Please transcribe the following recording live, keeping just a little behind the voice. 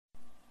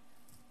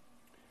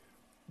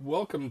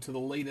Welcome to the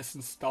latest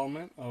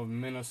installment of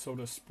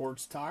Minnesota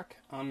Sports Talk.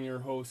 I'm your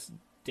host,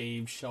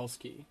 Dave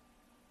Shelsky.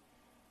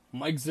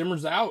 Mike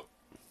Zimmer's out.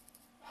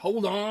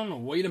 Hold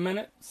on, wait a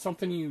minute.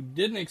 Something you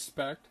didn't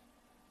expect,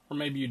 or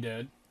maybe you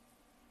did.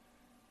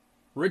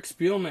 Rick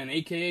Spielman,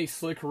 a.k.a.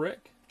 Slick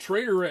Rick,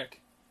 Trader Rick,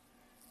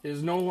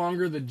 is no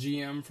longer the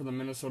GM for the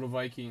Minnesota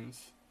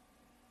Vikings.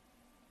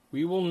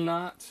 We will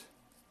not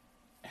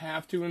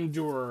have to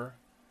endure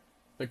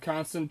the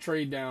constant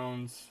trade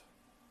downs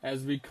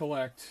as we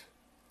collect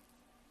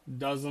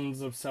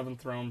dozens of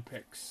seventh-round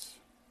picks.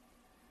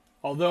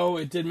 Although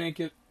it did make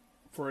it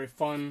for a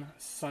fun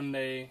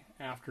Saturday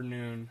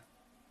afternoon.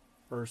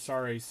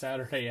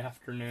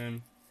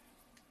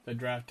 The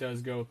draft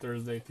does go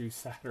Thursday through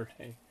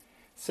Saturday.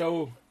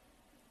 So,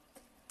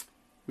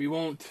 we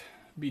won't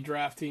be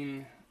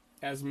drafting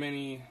as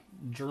many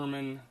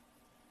German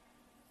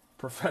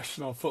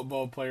professional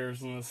football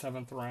players in the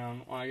 7th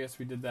round. Well, I guess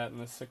we did that in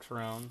the 6th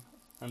round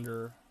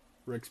under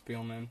Rick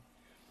Spielman.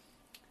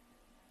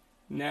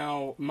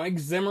 Now, Mike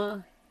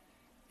Zimmer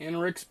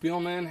and Rick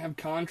Spielman have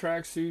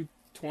contracts through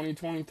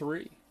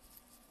 2023.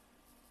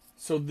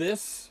 So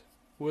this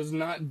was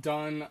not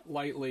done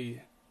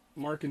lightly.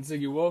 Mark and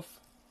Ziggy Wolf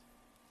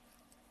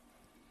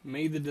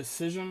made the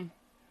decision.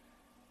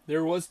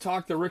 There was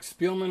talk that Rick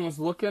Spielman was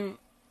looking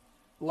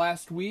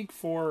last week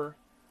for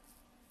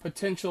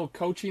potential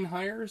coaching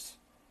hires.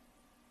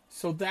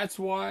 So that's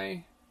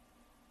why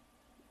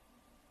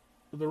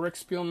the Rick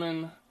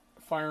Spielman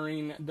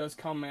firing does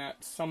come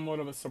at somewhat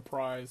of a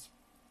surprise.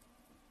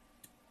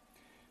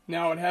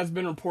 Now, it has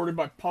been reported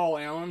by Paul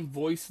Allen,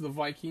 voice of the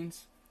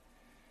Vikings,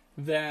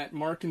 that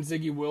Mark and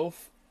Ziggy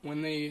Wolf,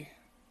 when they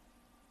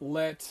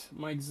let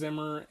Mike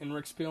Zimmer and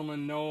Rick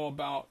Spielman know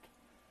about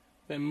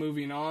them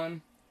moving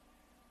on,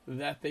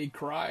 that they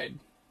cried.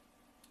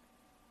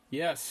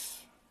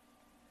 Yes,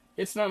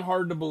 it's not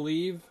hard to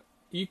believe.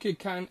 You could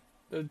kind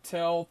of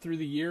tell through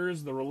the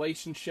years the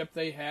relationship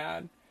they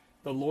had,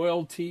 the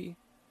loyalty.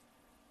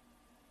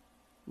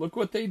 Look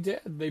what they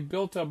did. They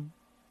built a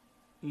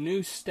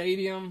new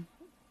stadium,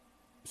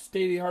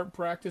 state-of-the-art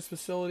practice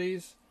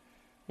facilities,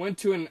 went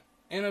to an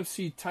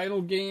NFC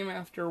title game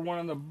after one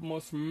of the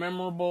most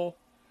memorable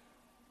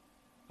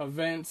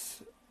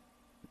events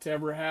to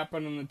ever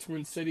happen in the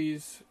Twin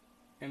Cities,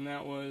 and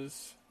that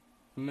was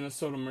the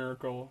Minnesota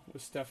Miracle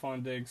with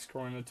Stephon Diggs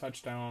scoring a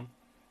touchdown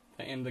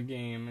to end the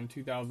game in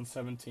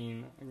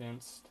 2017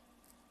 against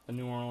the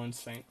New Orleans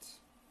Saints.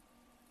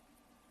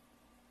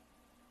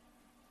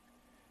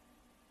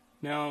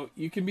 Now,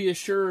 you can be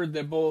assured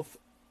that both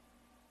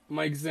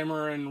Mike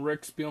Zimmer and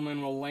Rick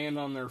Spielman will land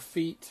on their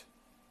feet.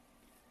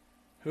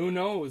 Who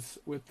knows,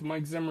 with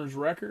Mike Zimmer's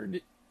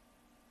record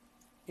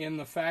and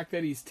the fact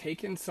that he's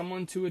taken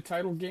someone to a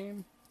title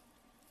game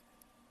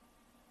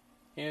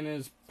and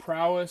his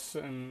prowess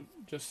and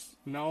just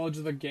knowledge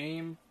of the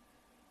game,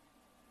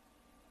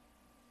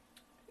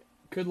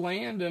 could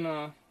land in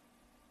a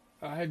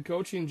head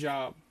coaching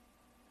job.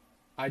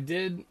 I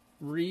did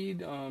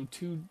read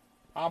two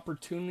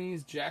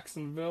opportunities,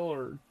 Jacksonville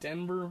or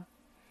Denver,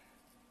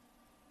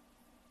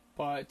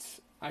 but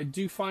I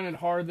do find it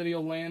hard that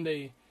he'll land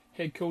a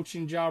head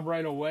coaching job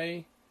right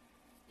away.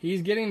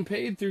 He's getting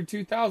paid through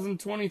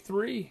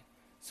 2023,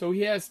 so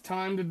he has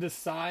time to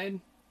decide.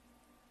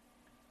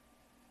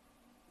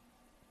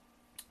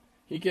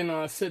 He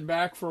can sit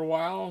back for a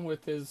while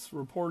with his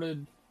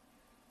reported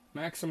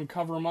Maxim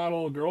cover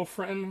model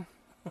girlfriend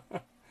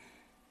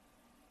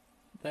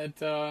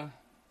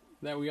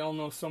that we all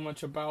know so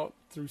much about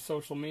through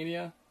social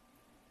media,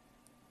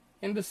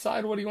 and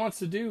decide what he wants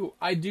to do.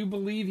 I do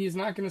believe he's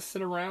not going to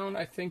sit around.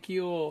 I think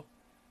he'll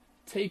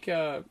take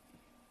since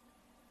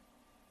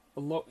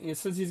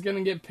he's going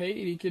to get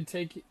paid, he could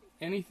take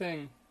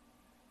anything.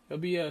 He'll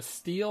be a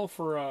steal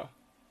for a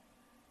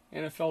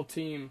NFL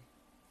team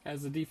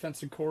as a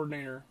defensive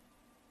coordinator.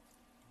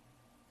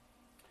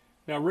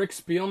 Now, Rick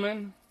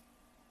Spielman,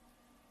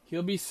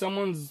 he'll be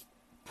someone's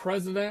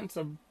president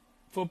of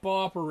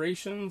football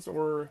operations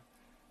or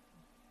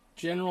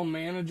general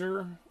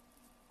manager,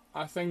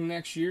 I think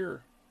next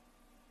year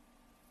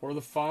or the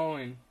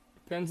following.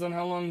 Depends on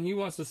how long he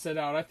wants to sit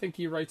out. I think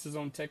he writes his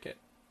own ticket.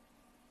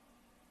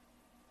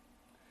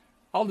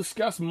 I'll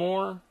discuss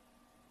more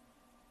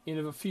in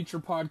a future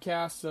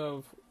podcast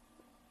of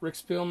Rick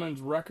Spielman's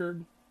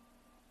record.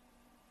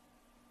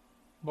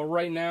 But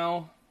right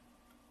now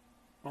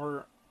I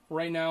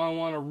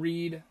want to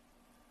read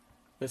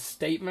the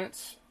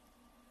statements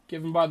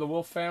given by the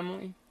Wolf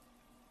family.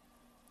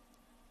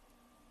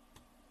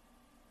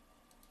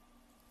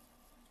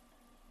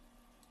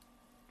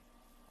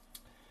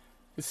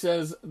 It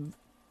says,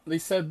 they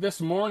said, this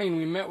morning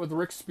we met with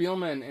Rick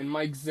Spielman and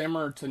Mike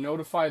Zimmer to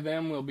notify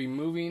them we'll be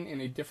moving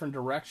in a different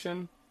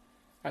direction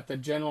at the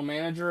general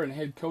manager and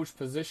head coach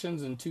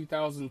positions in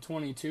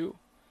 2022.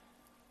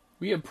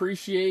 We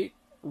appreciate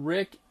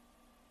Rick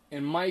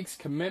and Mike's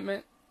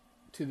commitment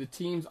to the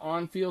team's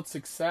on-field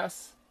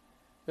success,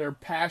 their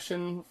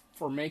passion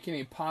for making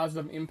a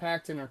positive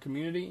impact in our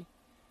community,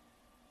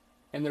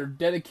 and their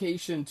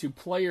dedication to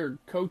player,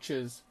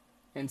 coaches,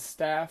 and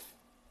staff.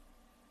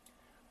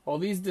 While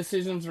these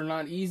decisions are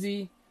not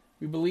easy,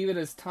 we believe it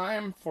is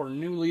time for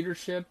new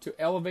leadership to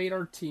elevate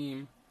our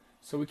team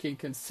so we can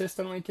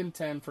consistently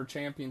contend for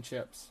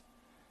championships.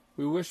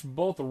 We wish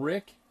both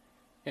Rick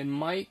and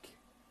Mike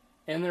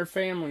and their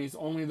families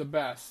only the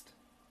best.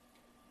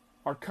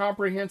 Our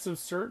comprehensive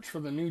search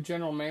for the new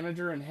general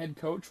manager and head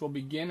coach will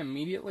begin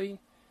immediately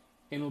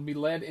and will be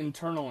led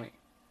internally.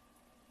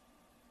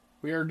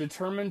 We are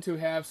determined to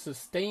have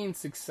sustained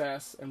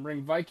success and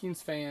bring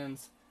Vikings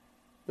fans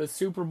the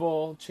Super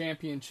Bowl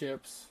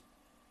championships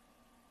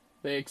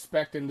they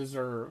expect and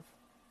deserve.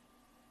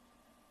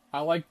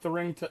 I like the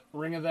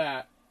ring of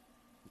that.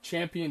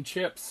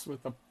 Championships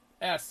with a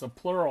S, a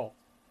plural.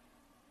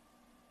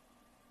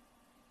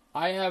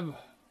 I have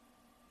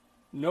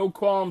no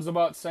qualms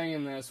about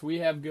saying this. We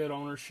have good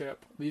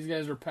ownership. These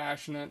guys are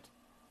passionate.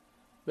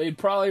 They'd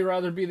probably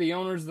rather be the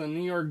owners of the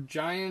New York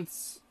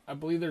Giants. I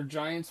believe they're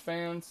Giants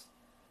fans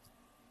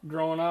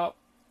growing up.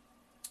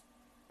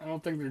 I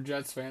don't think they're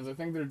Jets fans. I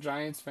think they're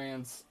Giants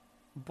fans.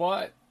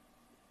 But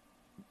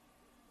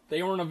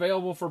they weren't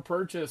available for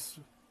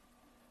purchase.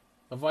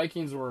 The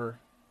Vikings were.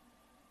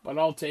 But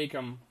I'll take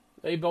them.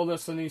 They built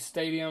us a new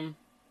stadium.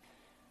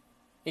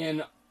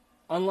 And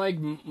unlike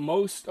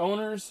most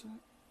owners,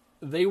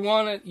 they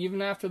want it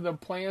even after the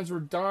plans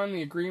were done,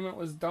 the agreement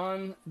was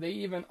done. They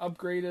even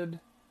upgraded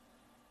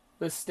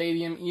the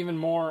stadium even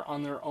more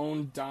on their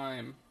own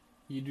dime.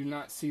 You do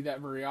not see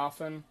that very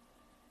often.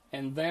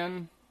 And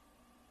then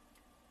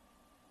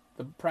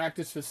the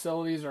practice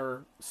facilities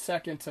are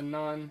second to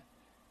none,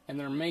 and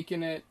they're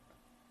making it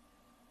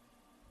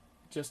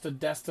just a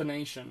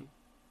destination.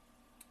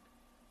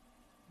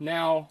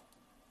 Now,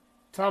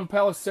 Tom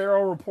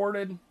Pelissero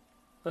reported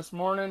this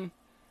morning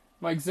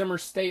Mike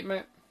Zimmer's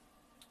statement.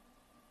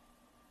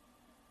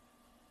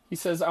 He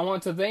says, "I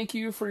want to thank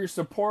you for your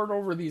support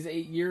over these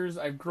 8 years.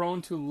 I've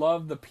grown to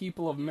love the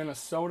people of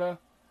Minnesota.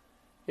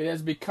 It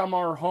has become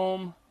our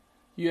home.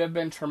 You have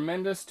been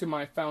tremendous to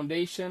my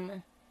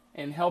foundation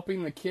and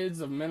helping the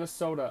kids of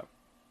Minnesota.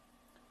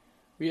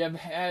 We have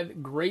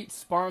had great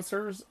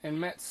sponsors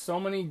and met so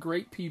many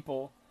great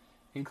people,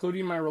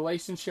 including my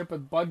relationship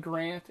with Bud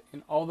Grant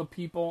and all the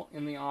people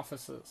in the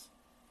offices.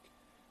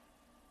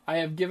 I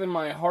have given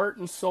my heart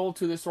and soul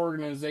to this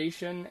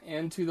organization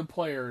and to the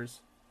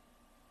players.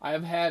 I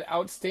have had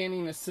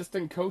outstanding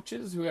assistant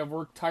coaches who have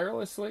worked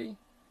tirelessly.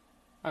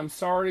 I'm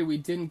sorry we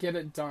didn't get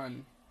it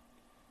done.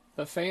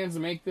 The fans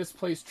make this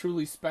place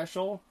truly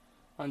special.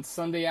 On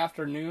Sunday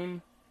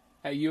afternoon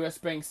at US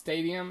Bank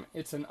Stadium,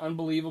 it's an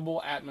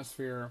unbelievable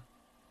atmosphere.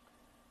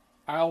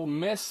 I'll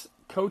miss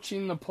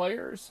coaching the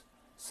players,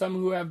 some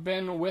who have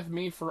been with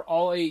me for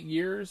all 8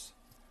 years.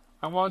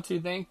 I want to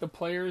thank the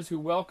players who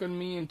welcomed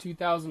me in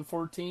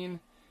 2014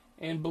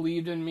 and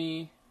believed in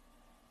me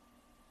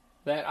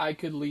that I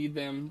could lead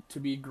them to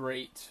be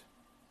great.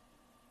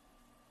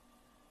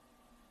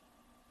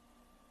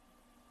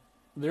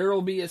 There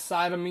will be a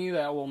side of me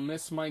that will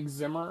miss Mike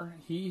Zimmer.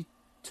 He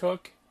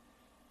took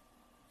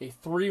a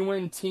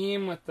 3-win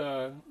team with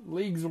the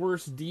league's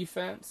worst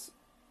defense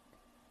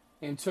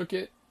and took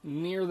it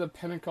near the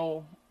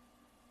pinnacle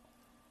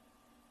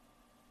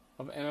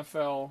of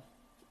NFL,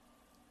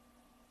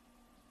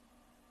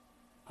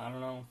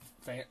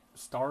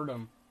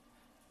 stardom.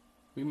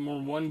 We were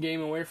one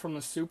game away from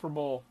the Super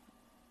Bowl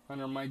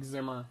under Mike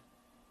Zimmer.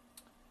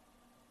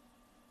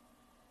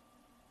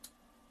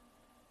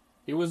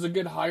 It was a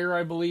good hire,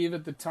 I believe,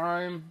 at the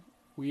time.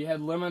 We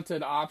had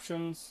limited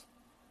options.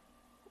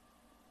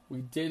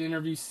 We did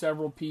interview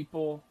several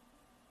people.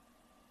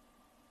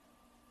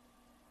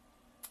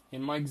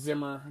 And Mike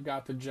Zimmer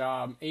got the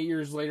job. 8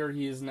 years later,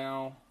 he is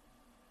now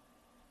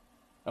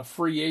a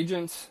free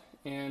agent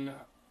and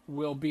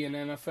will be an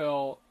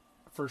NFL,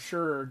 for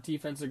sure,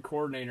 defensive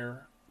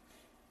coordinator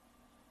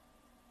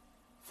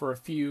for a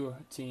few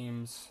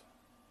teams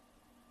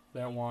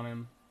that want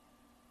him.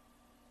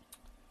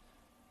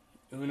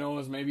 Who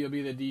knows, maybe he'll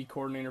be the D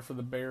coordinator for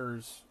the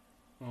Bears.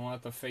 We'll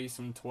have to face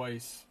him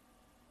twice.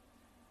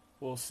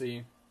 We'll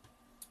see.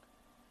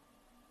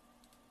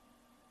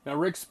 Now,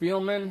 Rick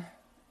Spielman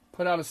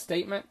put out a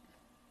statement.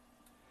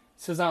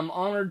 He says, "I'm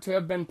honored to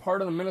have been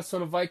part of the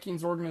Minnesota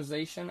Vikings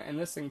organization and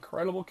this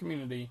incredible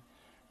community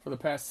for the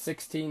past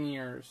 16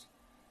 years.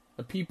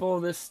 The people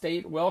of this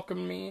state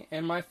welcomed me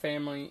and my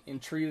family and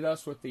treated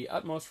us with the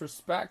utmost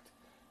respect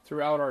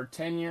throughout our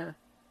tenure.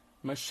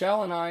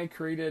 Michelle and I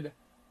created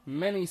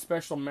many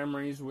special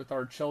memories with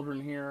our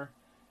children here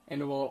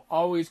and will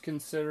always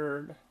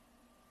consider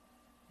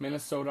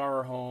Minnesota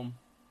our home.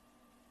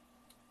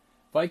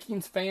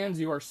 Vikings fans,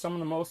 you are some of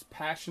the most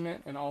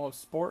passionate in all of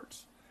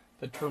sports.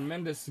 The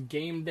tremendous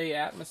game day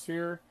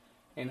atmosphere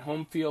and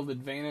home field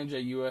advantage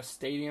at US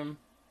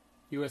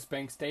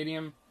Bank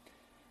Stadium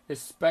is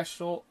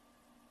special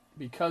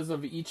because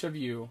of each of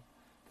you.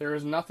 There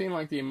is nothing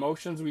like the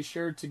emotions we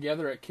shared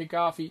together at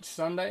kickoff each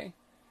Sunday.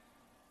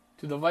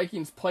 To the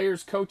Vikings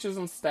players, coaches,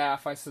 and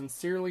staff, I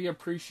sincerely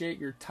appreciate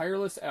your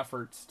tireless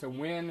efforts to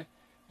win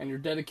and your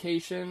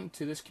dedication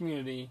to this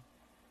community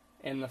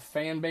and the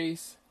fan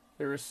base.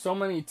 There are so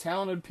many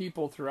talented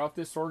people throughout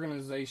this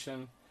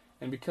organization,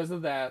 And because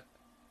of that,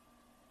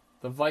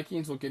 the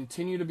Vikings will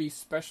continue to be a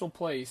special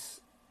place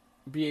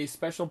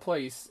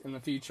in the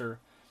future.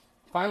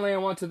 Finally, I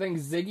want to thank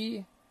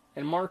Ziggy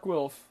and Mark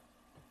Wilf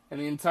and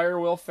the entire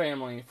Wilf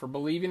family for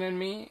believing in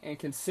me and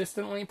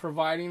consistently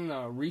providing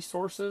the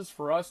resources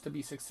for us to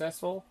be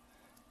successful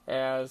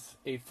as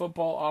a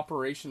football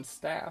operations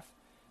staff.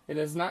 It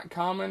is not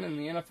common in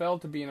the NFL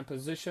to be in a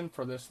position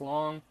for this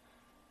long,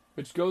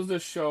 which goes to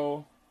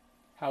show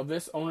how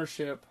this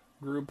ownership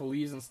group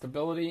believes in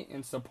stability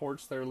and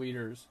supports their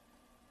leaders.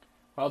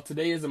 While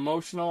today is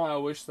emotional, I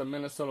wish the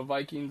Minnesota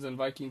Vikings and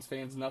Vikings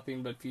fans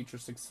nothing but future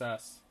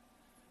success.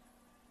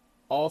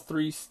 All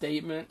three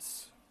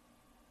statements,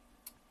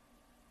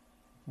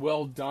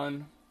 well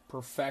done,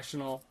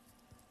 professional.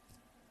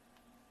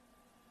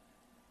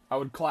 I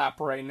would clap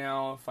right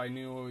now if I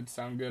knew it would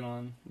sound good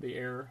on the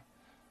air.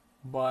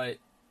 But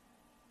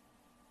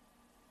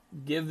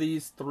give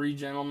these four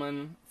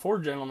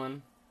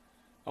gentlemen,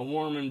 a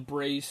warm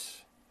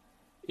embrace.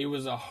 It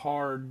was a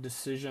hard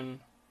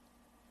decision.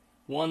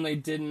 One they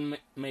didn't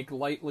make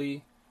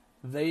lightly.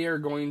 They are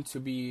going to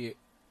be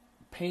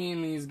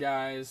paying these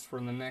guys for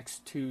the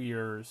next 2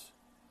 years,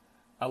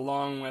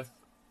 along with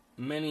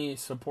many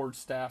support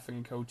staff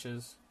and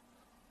coaches,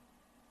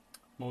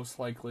 most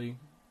likely.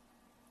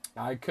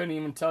 I couldn't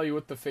even tell you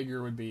what the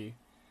figure would be.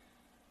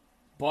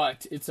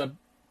 But it's a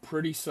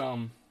pretty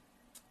sum.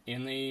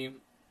 And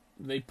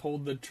they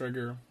pulled the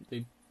trigger.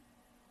 They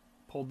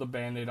pulled the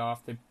Band-Aid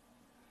off. They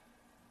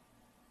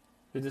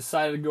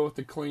decided to go with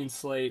the clean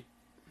slate.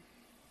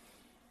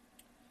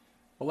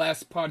 The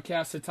last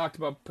podcast I talked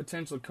about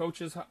potential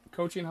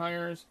coaching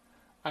hires.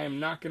 I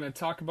am not going to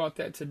talk about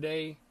that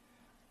today.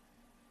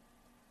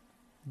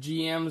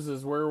 GMs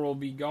is where we'll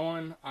be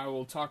going. I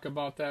will talk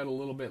about that a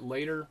little bit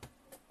later.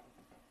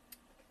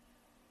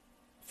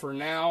 For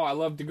now, I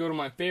love to go to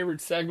my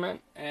favorite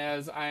segment,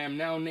 as I am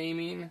now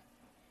naming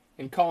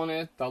and calling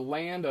it the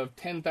Land of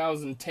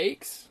 10,000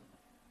 Takes.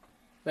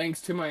 Thanks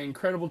to my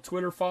incredible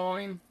Twitter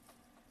following.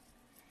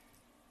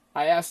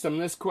 I asked them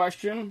this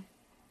question.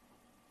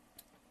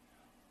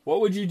 What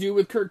would you do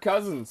with Kirk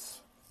Cousins?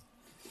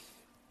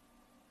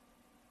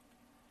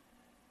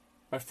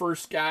 My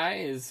first guy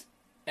is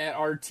at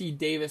RT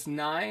Davis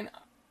 9.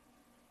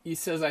 He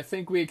says, I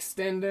think we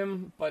extend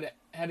him, but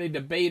had a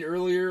debate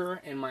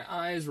earlier and my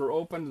eyes were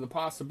open to the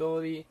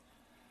possibility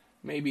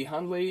maybe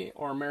Hundley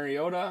or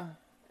Mariota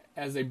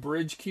as a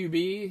bridge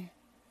QB,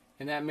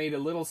 and that made a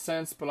little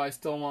sense, but I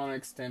still want to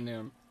extend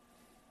him.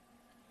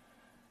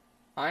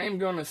 I am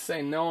going to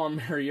say no on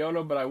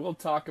Mariota, but I will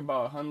talk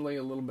about Hundley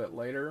a little bit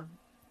later.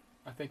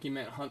 I think he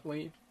meant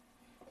Huntley.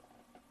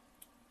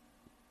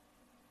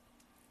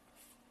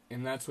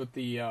 And that's with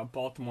the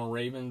Baltimore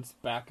Ravens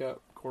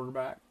backup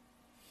quarterback.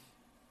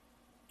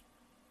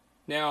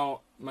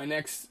 Now, my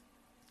next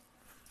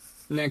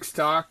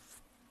talk,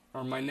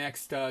 or my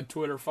next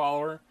Twitter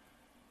follower,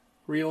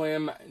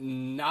 Relim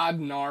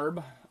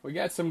Nodnarb. We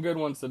got some good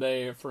ones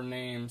today for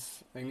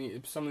names.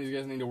 Some of these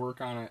guys need to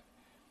work on it.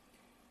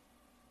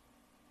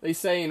 They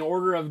say, in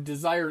order of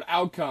desired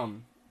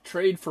outcome,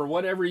 trade for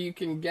whatever you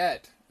can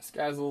get. This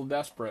guy's a little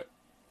desperate.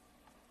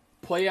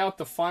 Play out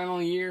the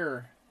final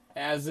year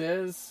as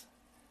is.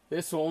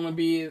 This will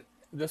be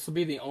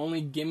the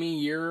only gimme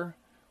year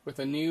with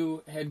a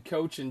new head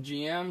coach and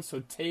GM.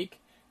 So take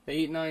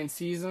the 8-9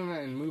 season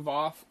and move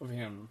off of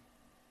him.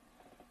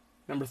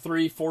 Number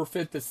 3,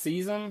 forfeit the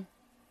season.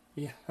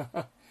 Yeah,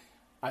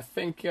 I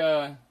think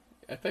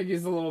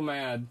he's a little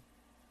mad.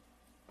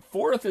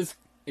 Fourth is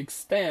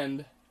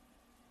extend.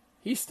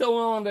 He's still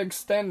willing to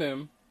extend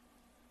him,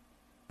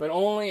 but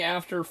only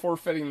after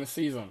forfeiting the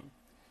season.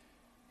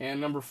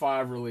 And number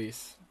 5,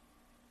 release.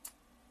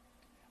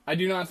 I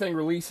do not think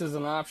release is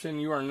an option.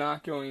 You are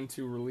not going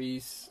to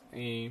release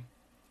a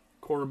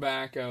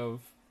quarterback of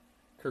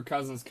Kirk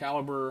Cousins'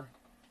 caliber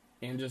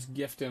and just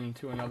gift him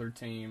to another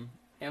team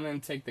and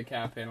then take the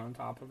cap hit on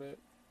top of it.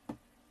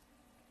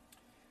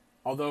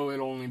 Although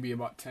it'll only be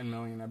about $10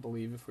 million, I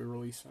believe, if we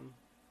release him.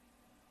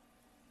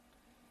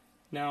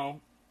 Now,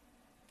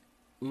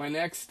 my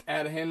next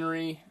at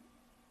Henry,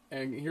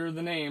 and here are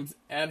the names.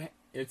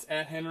 It's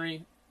at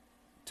Henry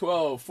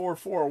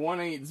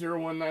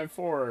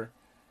 1244180194.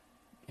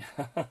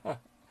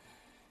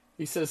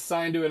 He says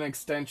sign to an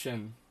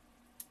extension.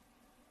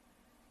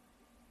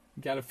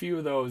 Got a few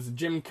of those.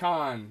 Jim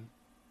Kahn.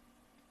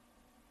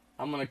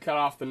 I'm going to cut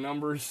off the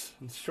numbers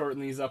and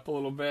shorten these up a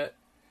little bit.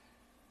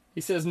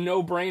 He says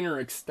no brainer,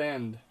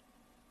 extend.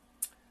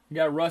 We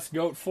got Russ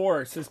Goat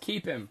 4. It says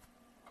keep him.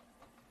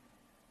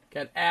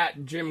 Got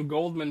at Jim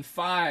Goldman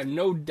 5.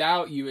 No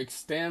doubt you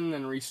extend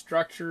and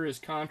restructure his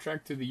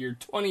contract to the year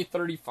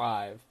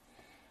 2035.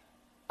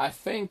 I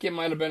think it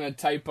might have been a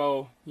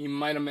typo. He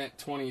might have meant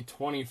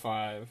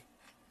 2025.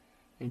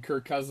 And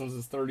Kirk Cousins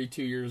is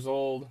 32 years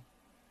old.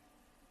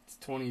 It's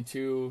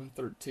 22,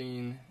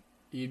 13.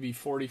 He'd be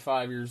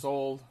 45 years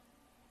old.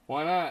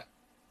 Why not?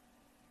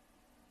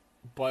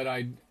 But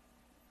I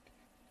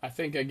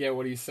think I get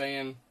what he's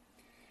saying.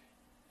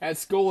 At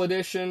Skull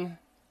Edition,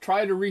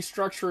 try to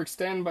restructure,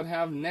 extend, but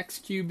have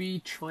next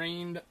QB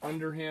trained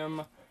under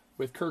him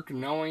with Kirk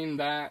knowing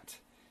that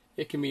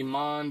it can be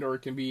Mond or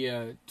it can be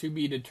to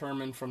be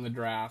determined from the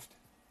draft.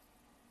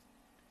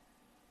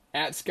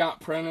 At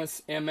Scott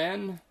Prentice,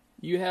 MN,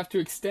 you have to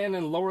extend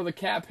and lower the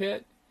cap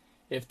hit.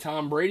 If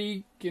Tom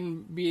Brady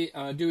can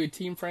do a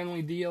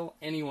team-friendly deal,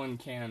 anyone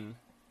can.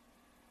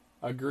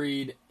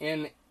 Agreed.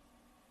 And,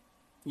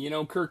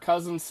 Kirk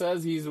Cousins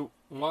says he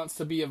wants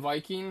to be a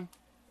Viking.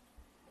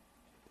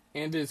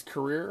 And his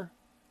career,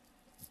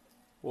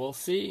 we'll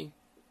see.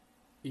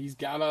 He's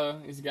gotta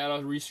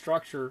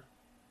restructure,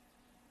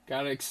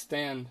 gotta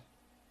extend.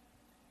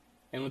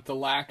 And with the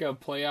lack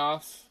of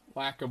playoffs,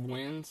 lack of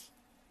wins,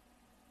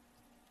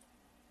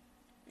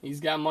 he's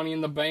got money in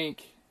the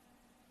bank.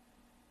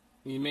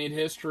 He made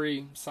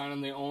history,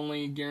 signing the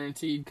only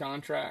guaranteed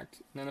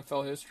contract in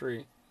NFL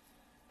history.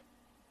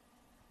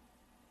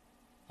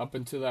 Up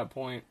until that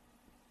point.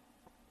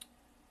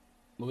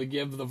 Will he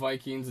give the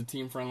Vikings a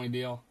team-friendly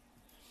deal?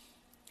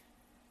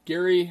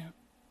 Gary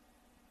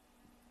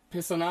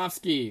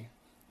Pisanovsky,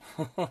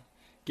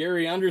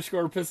 Gary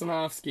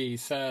 _Pisanovsky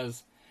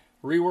says,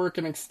 rework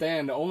and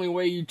extend. Only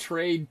way you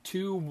trade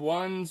 2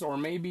 1s or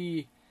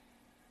maybe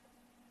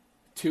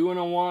 2 and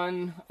a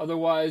 1.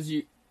 Otherwise,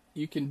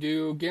 you can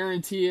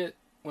guarantee it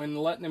when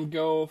letting him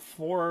go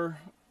 4-5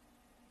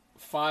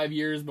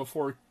 years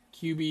before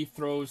QB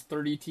throws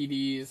 30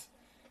 TDs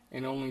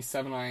and only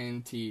 7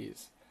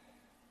 INTs.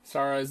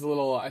 Sorry,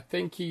 I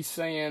think he's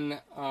saying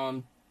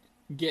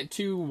get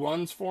 2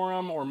 1s for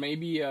him, or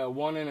maybe a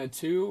 1 and a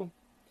 2.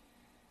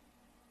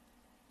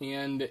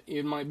 And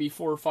it might be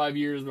 4 or 5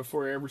 years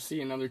before I ever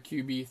see another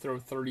QB throw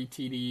 30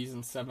 TDs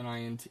and 7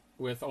 INT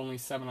with only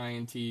 7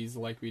 INTs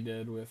like we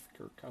did with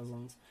Kirk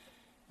Cousins.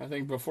 I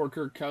think before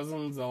Kirk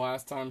Cousins, the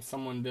last time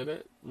someone did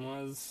it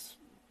was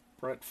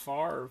Brett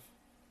Favre.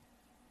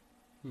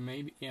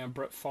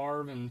 Brett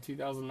Favre in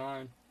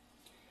 2009.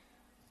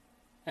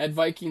 At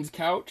Vikings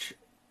Couch,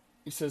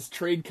 he says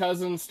trade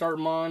Cousins, start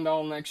Mond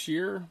all next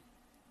year.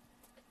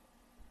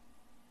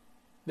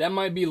 That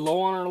might be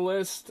low on our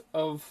list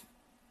of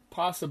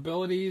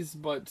possibilities,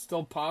 but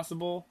still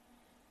possible.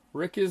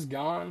 Rick is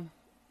gone.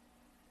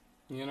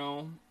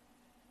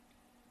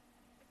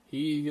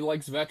 He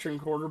likes veteran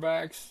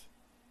quarterbacks,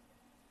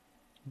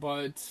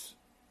 but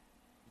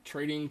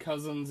trading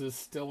Cousins is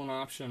still an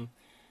option.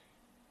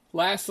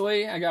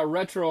 Lastly, I got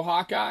Retro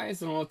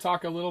Hawkeyes, and we'll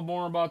talk a little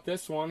more about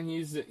this one.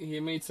 He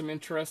made some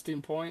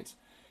interesting points.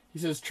 He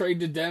says trade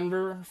to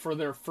Denver for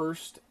their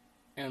first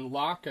and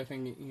Locke. I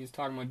think he's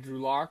talking about Drew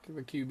Locke,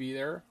 the QB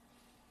there.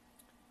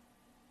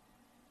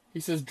 He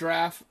says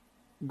draft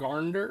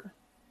Gardner,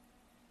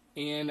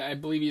 and I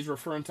believe he's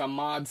referring to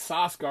Ahmad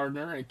Sauce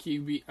Gardner, a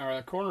QB or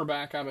a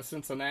cornerback out of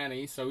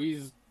Cincinnati. So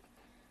he's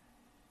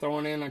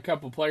throwing in a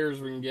couple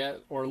players we can get,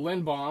 or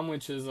Lindbaum,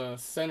 which is a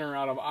center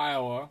out of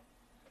Iowa,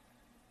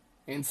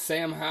 and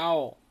Sam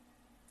Howell.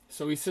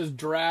 So he says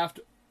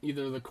draft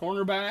either the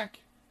cornerback,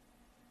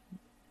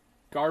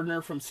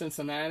 Gardner from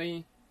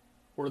Cincinnati,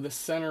 or the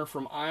center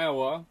from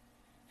Iowa,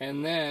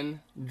 and then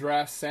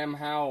draft Sam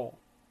Howell.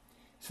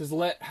 He says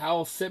let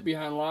Howell sit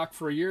behind Locke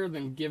for a year,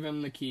 then give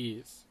him the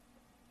keys.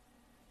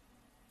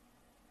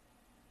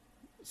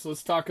 So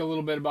let's talk a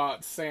little bit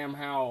about Sam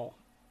Howell.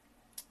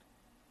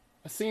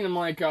 I've seen him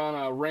on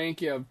a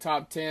rank of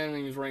top 10, and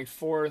he was ranked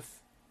 4th.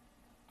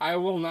 I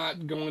will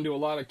not go into a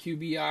lot of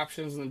QB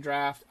options in the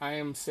draft. I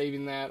am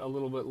saving that a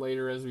little bit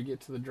later as we get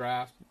to the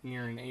draft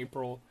near in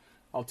April.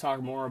 I'll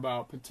talk more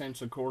about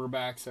potential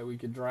quarterbacks that we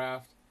could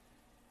draft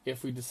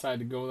if we decide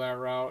to go that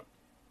route.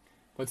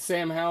 But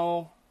Sam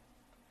Howell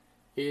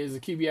is a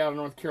QB out of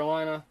North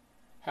Carolina.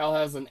 Howell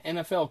has an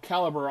NFL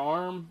caliber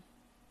arm.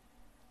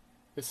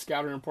 The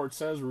scouting report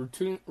says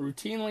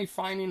routinely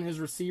finding his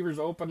receivers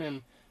open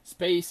in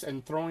space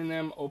and throwing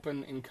them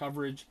open in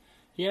coverage.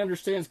 He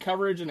understands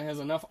coverage and has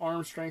enough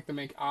arm strength to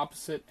make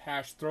opposite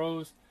hash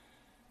throws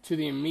to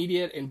the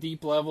immediate and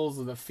deep levels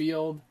of the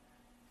field.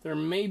 There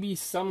may be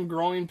some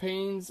growing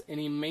pains, and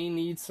he may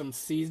need some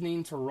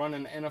seasoning to run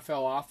an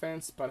NFL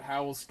offense, but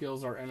Howell's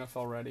skills are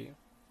NFL ready.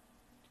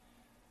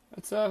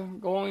 That's a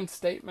glowing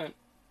statement.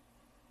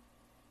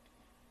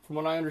 From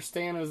what I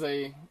understand, is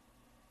a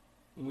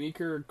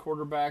weaker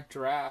quarterback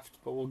draft,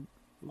 but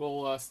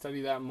we'll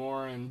study that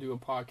more and do a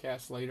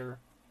podcast later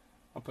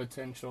on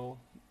potential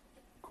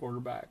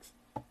quarterbacks.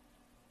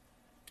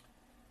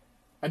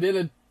 I did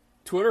a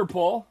Twitter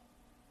poll,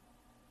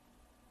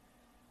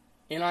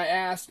 and I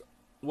asked,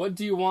 what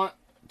do you want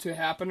to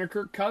happen to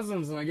Kirk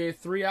Cousins? And I gave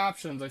 3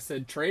 options. I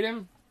said trade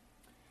him,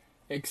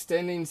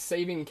 extending,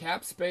 saving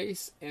cap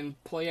space,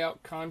 and play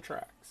out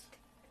contracts.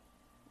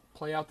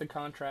 Play out the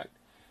contract.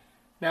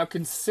 Now,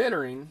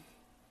 considering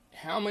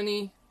how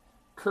many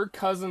Kirk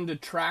Cousins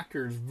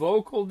detractors,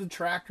 vocal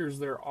detractors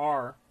there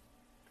are,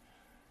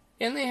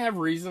 and they have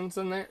reasons,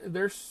 and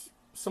there's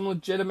some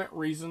legitimate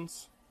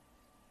reasons.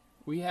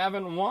 We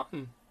haven't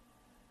won.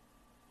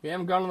 We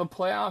haven't gone to the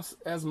playoffs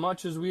as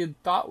much as we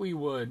had thought we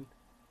would.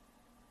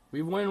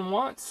 We've won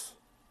once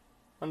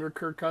under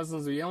Kirk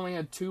Cousins. We only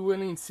had 2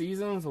 winning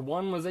seasons.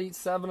 One was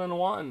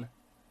 8-7-1.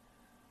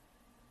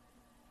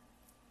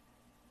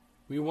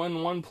 We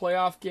won 1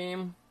 playoff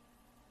game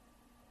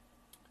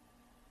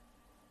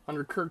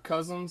under Kirk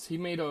Cousins. He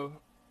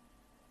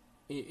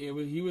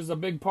was a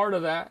big part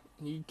of that.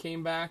 He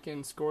came back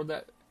and scored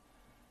that,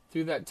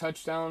 threw that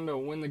touchdown to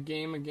win the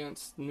game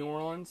against New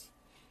Orleans.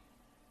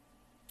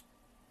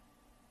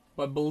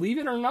 But believe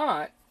it or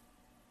not,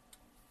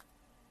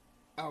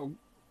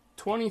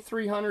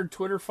 2,300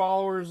 Twitter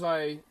followers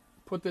I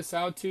put this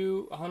out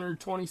to,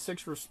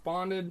 126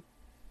 responded.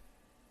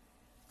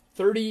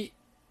 38%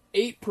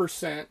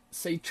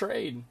 say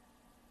trade.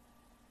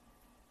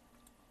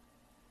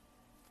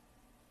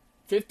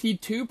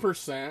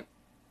 52%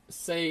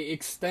 say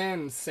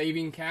extend,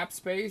 saving cap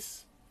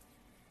space.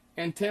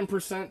 And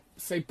 10%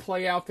 say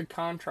play out the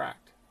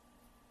contract.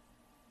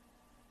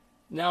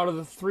 Now, to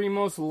the three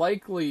most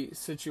likely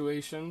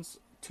situations,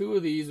 two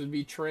of these would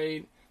be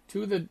trade.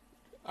 Two of the,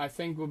 I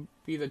think, would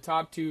be the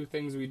top two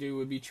things we do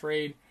would be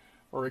trade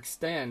or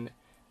extend.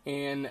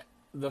 And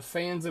the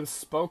fans have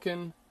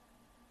spoken.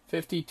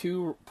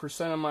 52%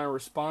 of my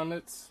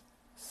respondents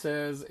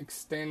says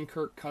extend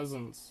Kirk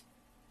Cousins.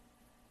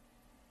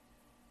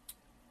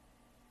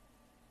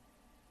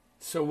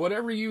 So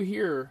whatever you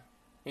hear,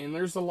 and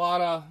there's a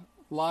lot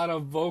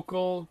of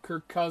vocal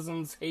Kirk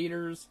Cousins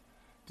haters,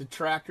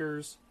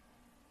 detractors.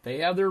 They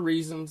have their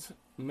reasons,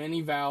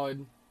 many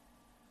valid.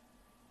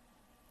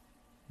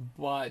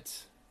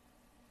 But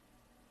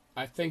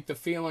I think the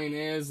feeling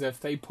is if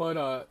they put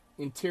a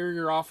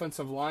interior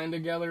offensive line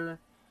together,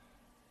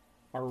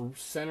 our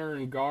center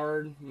and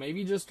guard,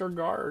 maybe just our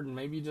guard,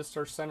 maybe just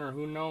our center,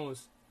 who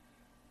knows?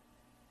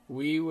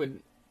 We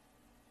would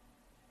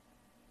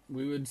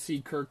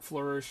see Kirk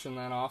flourish in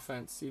that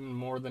offense even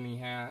more than he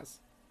has.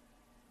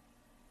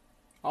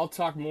 I'll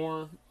talk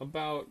more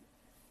about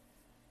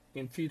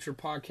in future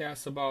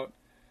podcasts about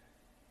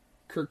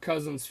Kirk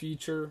Cousins'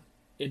 future.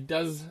 It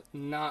does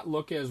not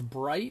look as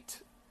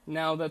bright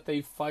now that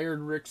they fired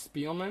Rick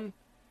Spielman.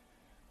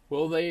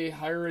 Will they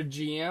hire a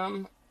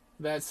GM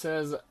that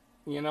says,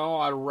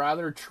 I'd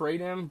rather trade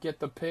him, get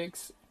the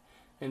picks,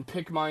 and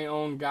pick my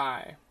own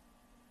guy?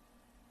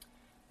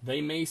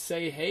 They may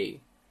say,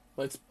 hey,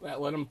 let's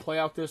let him play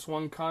out this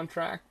one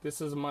contract.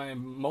 This is my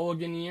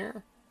mulligan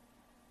year.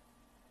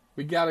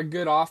 We got a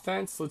good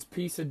offense. Let's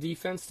piece a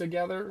defense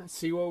together and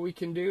see what we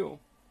can do.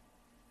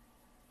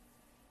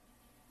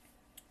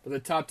 But the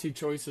top two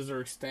choices are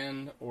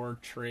extend or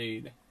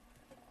trade.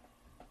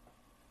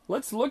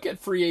 Let's look at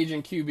free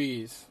agent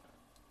QBs.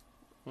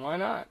 Why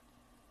not?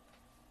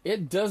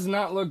 It does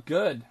not look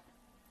good.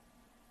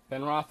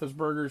 Ben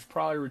Roethlisberger is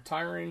probably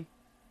retiring.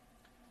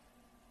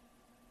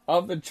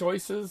 Of the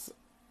choices,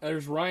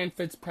 there's Ryan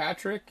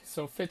Fitzpatrick,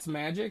 so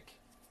Fitzmagic.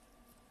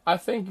 I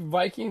think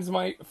Vikings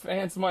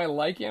fans might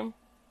like him.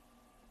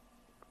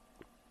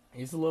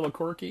 He's a little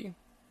quirky.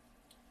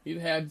 He'd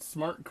had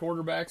smart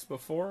quarterbacks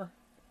before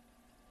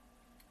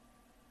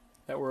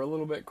that were a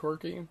little bit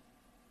quirky.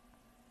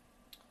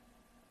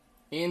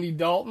 Andy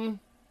Dalton,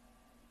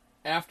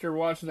 after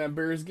watching that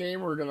Bears game,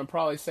 we're going to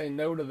probably say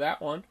no to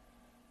that one.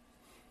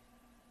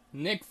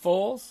 Nick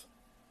Foles,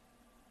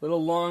 a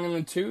little long in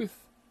the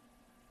tooth.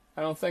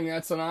 I don't think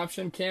that's an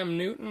option. Cam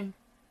Newton.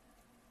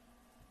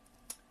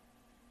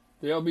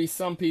 There'll be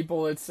some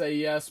people that say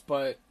yes,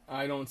 but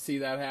I don't see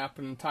that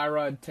happening.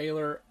 Tyrod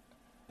Taylor,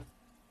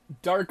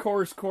 dark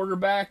horse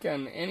quarterback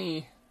on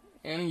any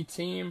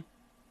team.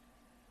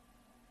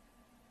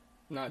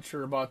 Not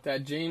sure about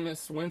that.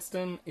 Jameis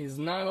Winston is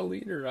not a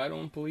leader. I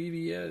don't believe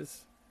he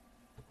is.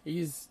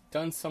 He's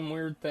done some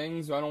weird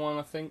things. I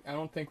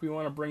don't think we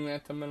want to bring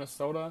that to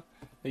Minnesota.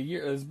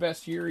 His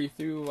best year, he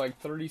threw like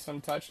 30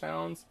 some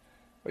touchdowns,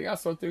 but he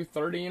also threw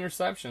 30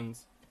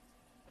 interceptions.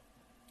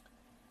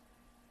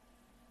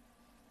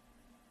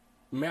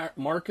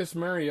 Marcus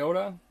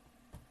Mariota,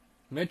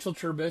 Mitchell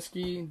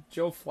Trubisky,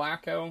 Joe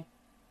Flacco,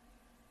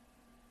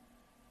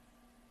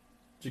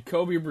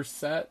 Jacoby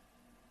Brissett.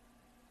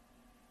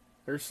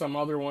 There's some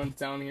other ones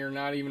down here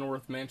not even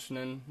worth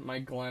mentioning.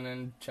 Mike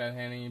Glennon, Chet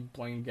Henne,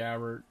 Blaine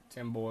Gabbert,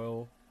 Tim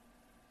Boyle,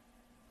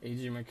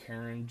 A.J.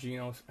 McCarron,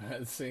 Geno.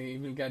 See,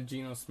 even got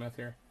Geno Smith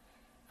here.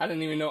 I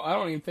don't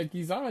even think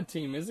he's on a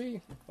team, is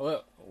he?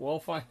 Well, we'll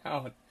find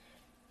out.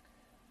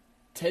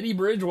 Teddy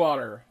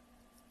Bridgewater,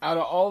 out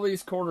of all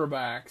these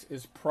quarterbacks,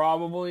 is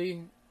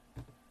probably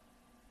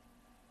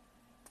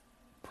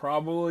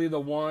the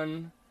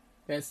one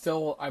that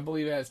still, I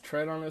believe, has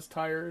tread on his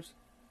tires.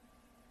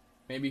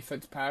 Maybe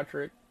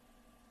Fitzpatrick.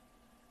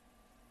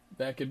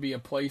 That could be a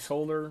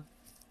placeholder.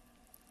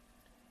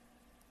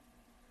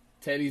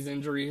 Teddy's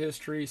injury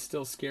history is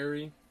still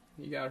scary.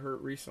 He got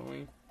hurt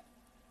recently.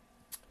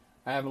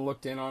 I haven't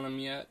looked in on him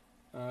yet.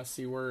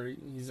 See where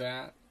he's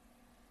at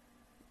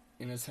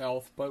in his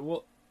health. But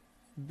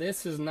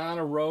this is not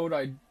a road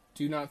I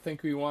do not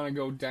think we want to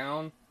go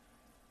down.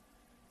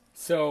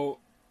 So,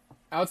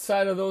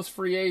 outside of those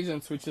free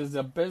agents, which is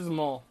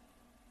abysmal,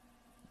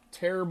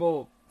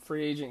 terrible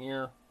free agent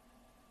year,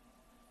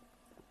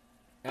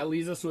 that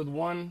leaves us with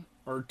one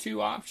or two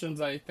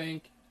options, I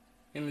think,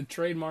 in the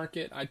trade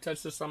market. I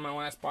touched this on my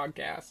last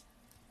podcast.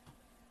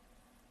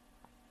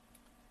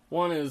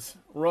 One is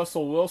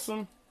Russell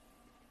Wilson.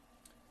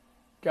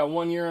 Got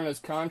 1 year on his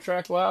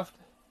contract left.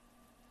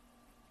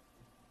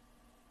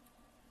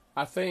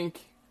 I think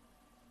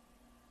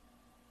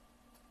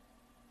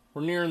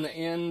we're nearing the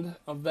end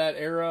of that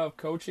era of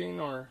coaching,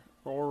 or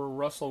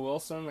Russell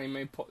Wilson. They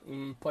may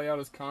play out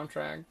his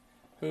contract.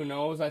 Who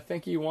knows? I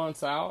think he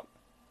wants out.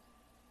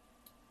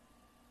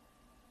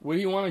 Would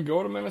he want to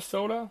go to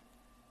Minnesota?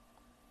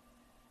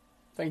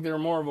 I think they're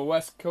more of a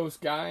West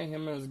Coast guy,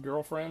 him and his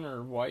girlfriend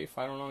or wife.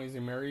 I don't know. Is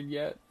he married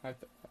yet?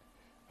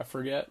 I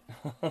forget.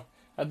 I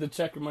had to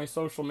check my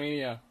social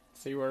media,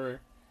 see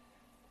where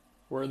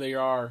they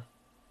are.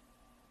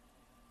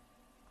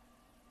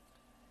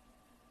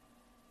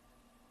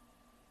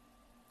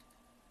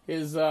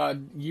 His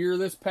year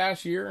this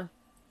past year,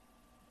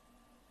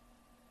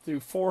 through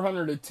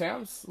 400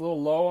 attempts, a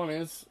little low on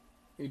his.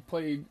 He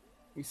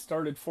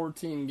started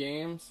 14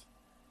 games,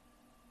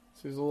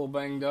 so he's a little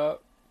banged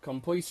up.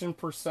 Completion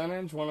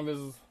percentage, one of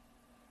his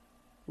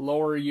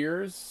lower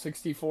years,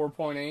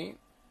 64.8.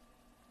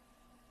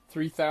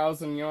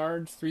 3,000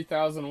 yards,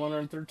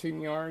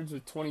 3,113 yards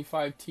with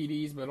 25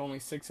 TDs, but only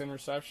 6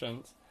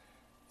 interceptions.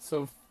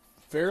 So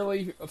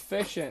fairly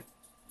efficient.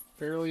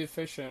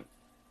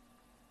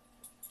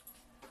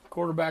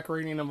 Quarterback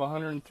rating of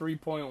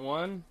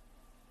 103.1.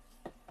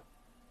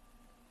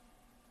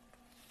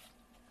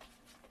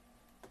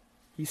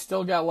 He's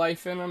still got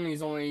life in him.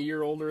 He's only a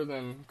year older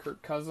than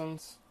Kirk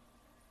Cousins.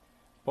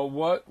 But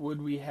what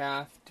would we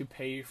have to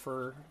pay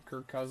for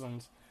Kirk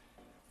Cousins?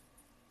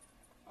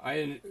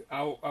 I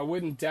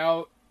wouldn't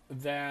doubt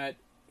that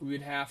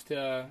we'd have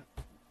to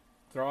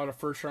throw out a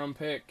first-round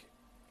pick.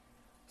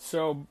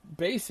 So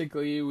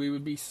basically, we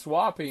would be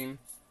swapping.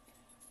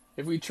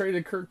 If we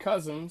traded Kirk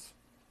Cousins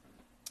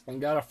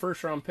and got a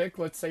first-round pick,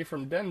 let's say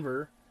from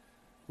Denver,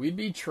 we'd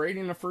be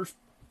trading a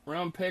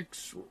first-round pick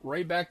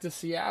right back to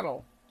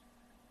Seattle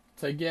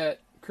to get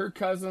Kirk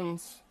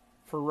Cousins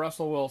for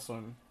Russell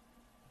Wilson.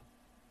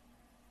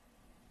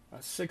 A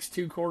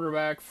 6'2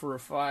 quarterback for a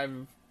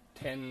 5'10",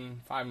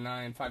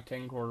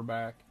 5'10"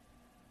 quarterback.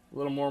 A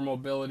little more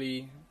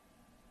mobility.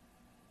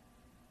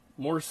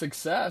 More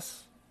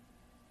success.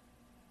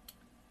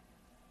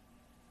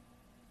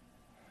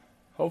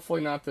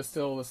 Hopefully not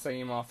still the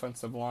same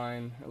offensive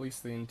line, at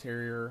least the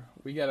interior.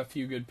 We got a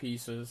few good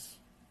pieces.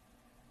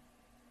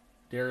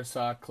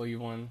 Darisaw,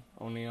 Cleveland,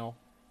 O'Neal.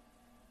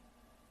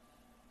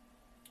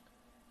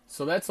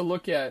 So that's a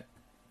look at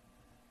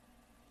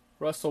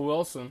Russell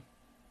Wilson.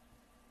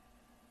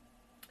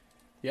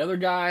 The other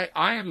guy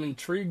I am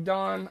intrigued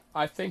on,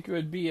 I think it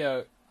would be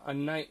a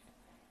night,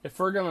 if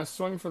we're going to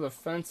swing for the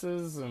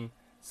fences and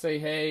say,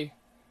 hey,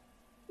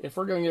 if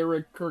we're going to get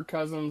rid of Kirk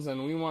Cousins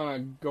and we want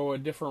to go a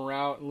different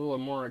route, a little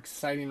more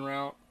exciting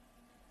route,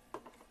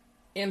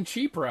 and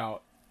cheap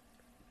route,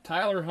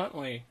 Tyler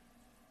Huntley.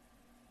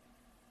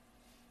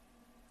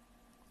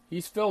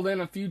 He's filled in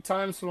a few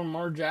times for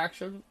Lamar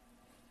Jackson.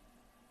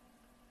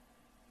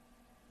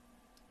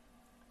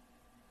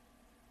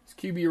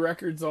 QB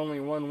record's only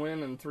 1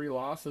 win and 3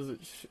 losses,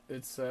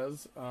 it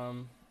says.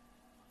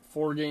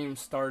 4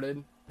 games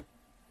started.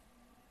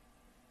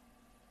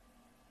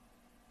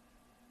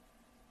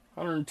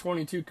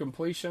 122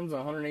 completions,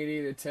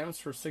 188 attempts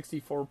for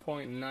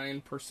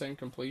 64.9%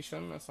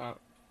 completion. That's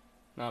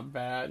not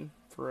bad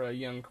for a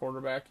young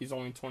quarterback. He's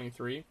only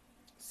 23.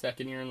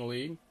 Second year in the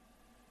league.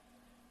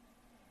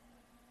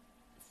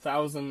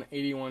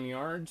 1,081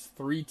 yards,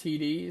 3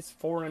 TDs,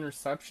 4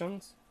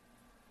 interceptions.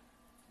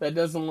 That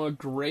doesn't look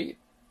great,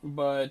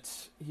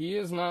 but he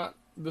is not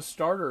the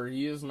starter.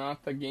 He is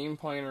not the game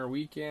planner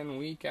week in,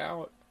 week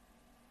out.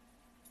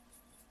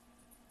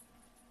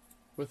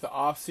 With the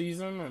off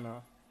season and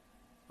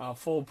a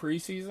full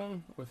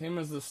preseason, with him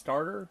as the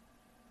starter,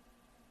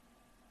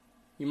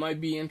 you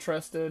might be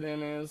interested in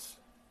his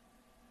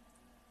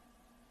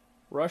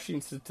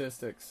rushing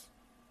statistics.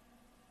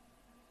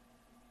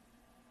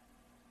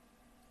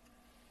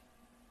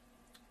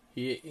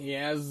 He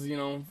has,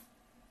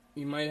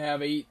 he might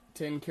have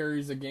 8-10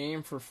 carries a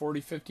game for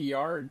 40-50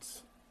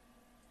 yards.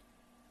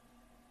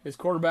 His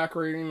quarterback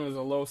rating was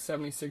a low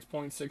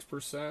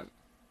 76.6%.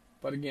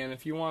 But again,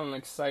 if you want an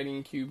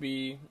exciting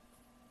QB,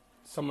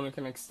 someone who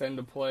can extend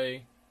a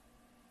play,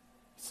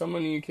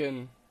 someone you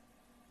can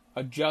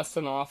adjust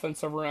an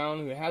offensive around,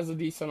 who has a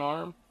decent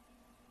arm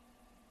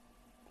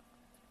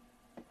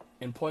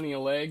and plenty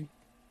of leg,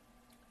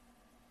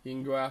 you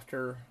can go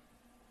after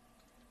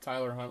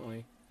Tyler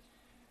Huntley.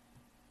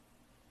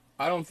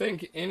 I don't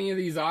think any of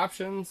these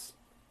options,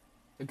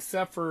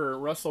 except for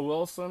Russell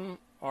Wilson,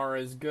 are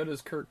as good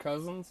as Kirk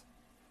Cousins.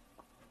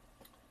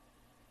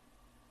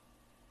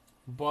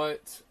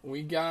 But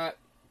we got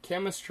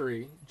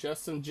chemistry.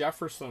 Justin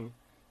Jefferson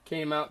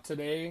came out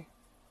today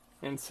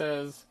and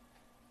says,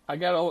 how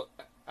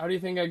do you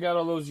think I got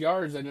all those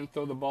yards? I didn't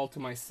throw the ball to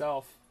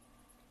myself,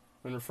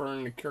 when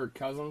referring to Kirk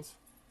Cousins.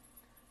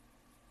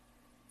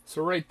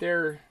 So right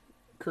there,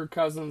 Kirk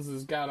Cousins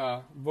has got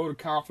a vote of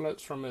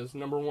confidence from his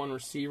number 1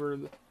 receiver,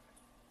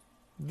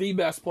 the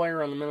best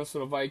player on the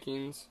Minnesota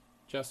Vikings,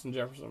 Justin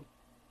Jefferson.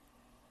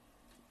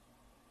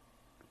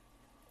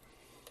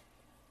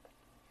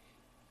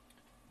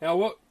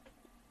 Now,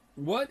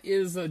 what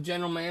is a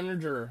general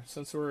manager,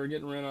 since we're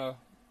getting rid of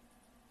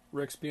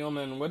Rick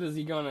Spielman, what is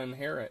he going to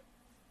inherit?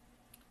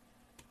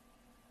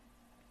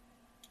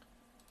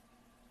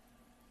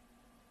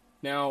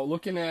 Now,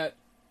 looking at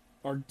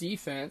our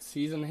defense,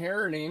 he's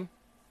inheriting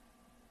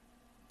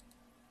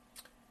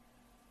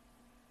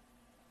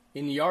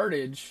in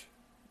yardage.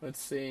 Let's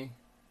see.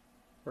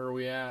 Where are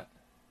we at?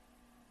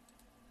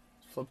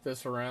 Let's flip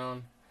this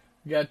around.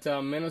 We got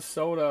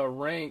Minnesota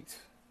ranked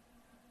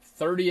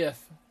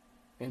 30th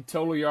in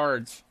total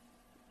yards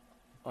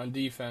on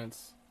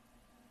defense.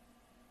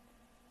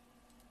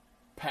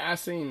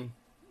 Passing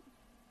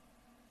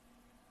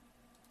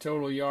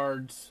total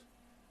yards,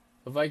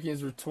 the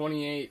Vikings were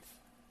 28th.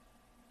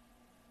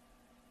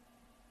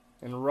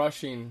 And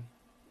rushing,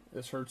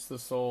 this hurts the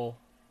soul,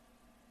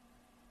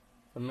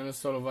 the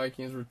Minnesota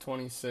Vikings were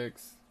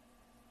 26th.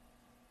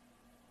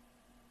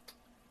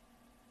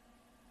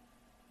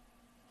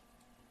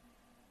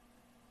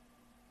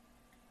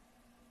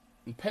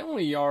 In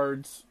penalty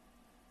yards,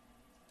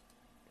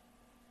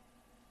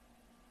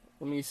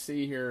 let me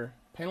see here.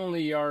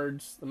 Penalty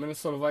yards, the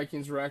Minnesota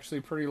Vikings were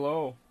actually pretty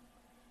low.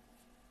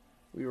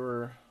 We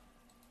were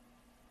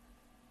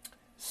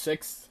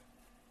 6th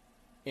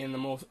in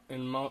the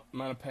amount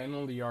of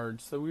penalty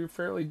yards, so we were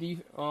fairly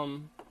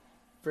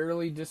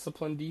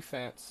disciplined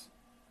defense.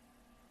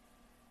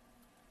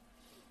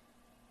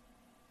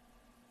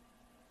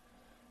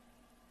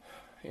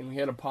 And we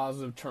had a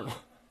positive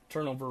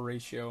turnover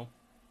ratio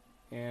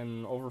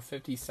and over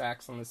 50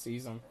 sacks on the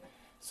season.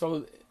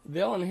 So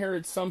they'll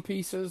inherit some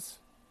pieces.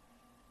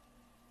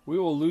 We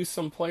will lose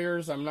some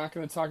players. I'm not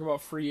going to talk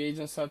about free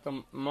agents at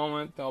the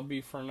moment. That'll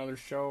be for another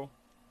show.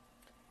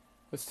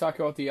 Let's talk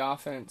about the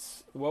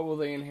offense. What will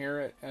they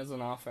inherit as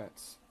an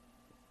offense?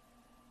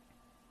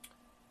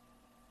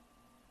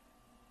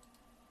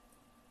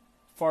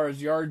 As far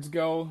as yards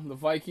go, the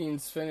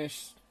Vikings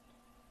finished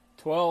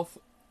 12th,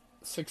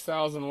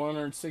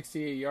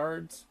 6,168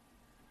 yards.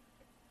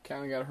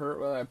 Kind of got hurt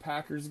with that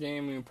Packers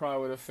game. We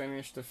probably would have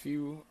finished a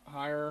few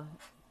higher.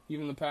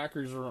 Even the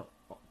Packers were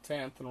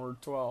 10th and we're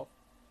 12th.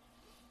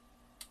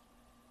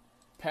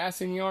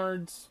 Passing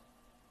yards,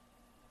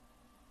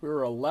 we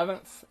were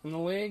 11th in the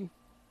league.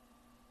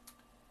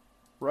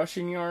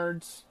 Rushing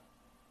yards,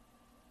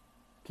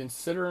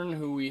 considering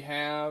who we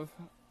have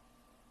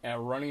at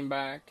running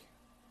back,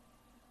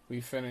 we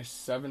finished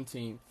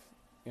 17th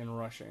in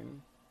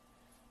rushing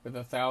with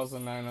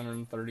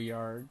 1,930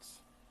 yards.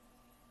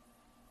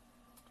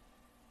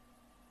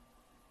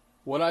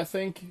 What I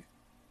think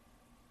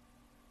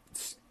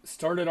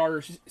started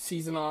our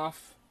season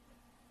off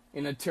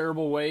in a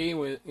terrible way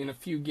in a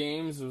few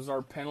games was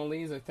our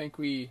penalties. I think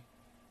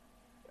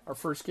our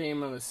first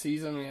game of the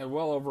season, we had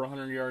well over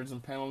 100 yards in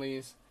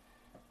penalties.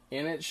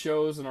 And it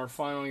shows in our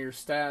final year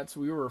stats,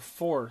 we were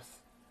 4th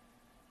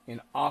in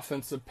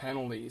offensive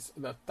penalties,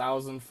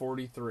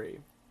 1,043.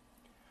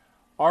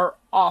 Our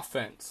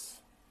offense,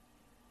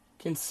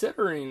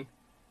 considering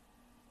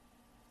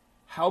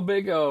how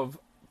big of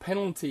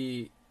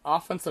penalty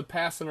offensive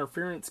pass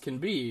interference can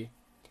be,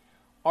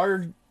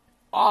 our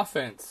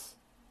offense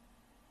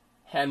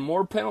had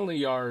more penalty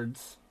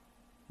yards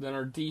than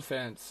our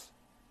defense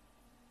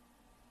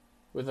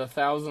with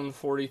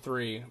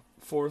 1,043,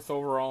 4th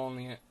overall in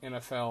the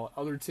NFL.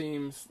 Other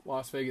teams,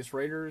 Las Vegas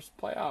Raiders,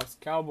 playoffs.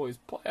 Cowboys,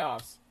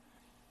 playoffs.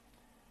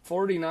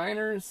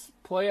 49ers,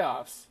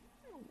 playoffs.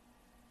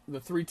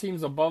 The 3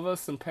 teams above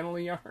us in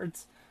penalty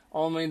yards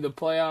all made the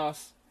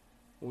playoffs.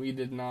 We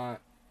did not.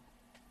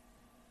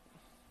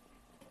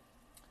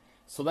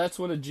 So that's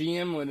what a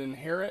GM would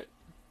inherit.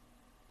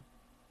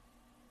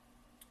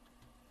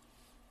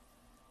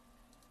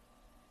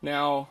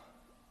 Now,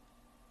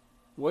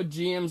 what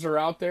GMs are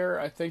out there,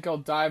 I think I'll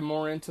dive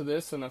more into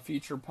this in a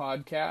future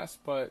podcast,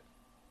 but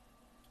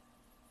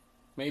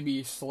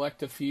maybe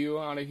select a few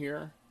out of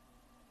here.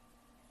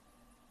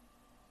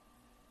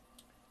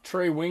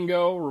 Trey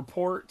Wingo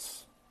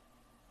reports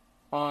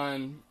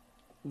on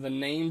the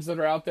names that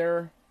are out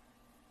there.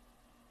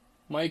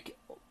 Mike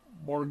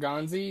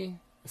Borgonzi,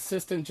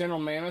 assistant general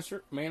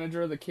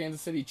manager of the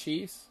Kansas City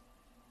Chiefs.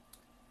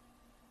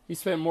 He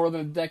spent more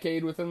than a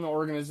decade within the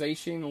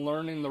organization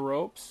learning the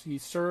ropes. He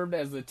served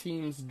as the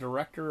team's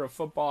director of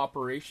football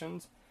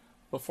operations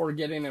before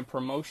getting a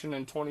promotion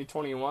in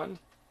 2021.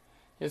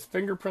 His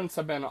fingerprints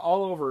have been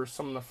all over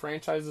some of the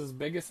franchise's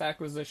biggest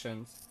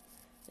acquisitions.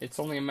 It's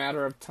only a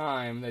matter of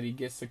time that he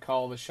gets to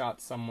call the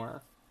shot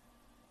somewhere.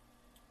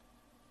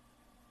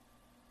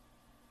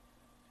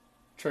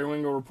 Trey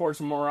Wingo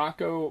reports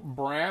Morocco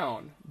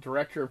Brown,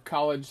 director of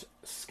college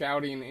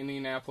scouting,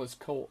 Indianapolis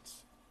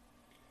Colts.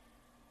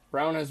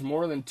 Brown has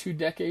more than 2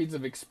 decades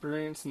of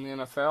experience in the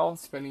NFL,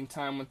 spending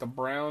time with the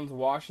Browns,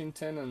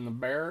 Washington, and the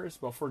Bears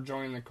before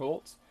joining the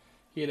Colts.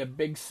 He had a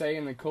big say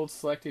in the Colts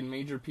selecting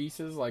major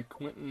pieces like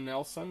Quentin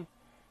Nelson,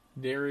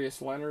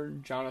 Darius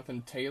Leonard,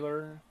 Jonathan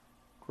Taylor,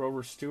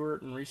 Grover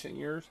Stewart in recent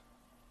years.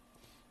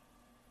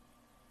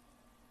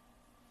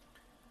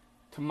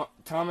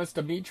 Thomas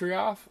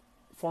Dimitroff,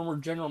 former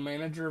general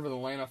manager of the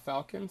Atlanta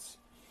Falcons.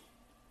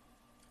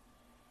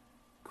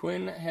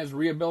 Quinn has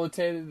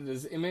rehabilitated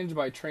his image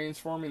by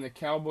transforming the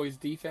Cowboys'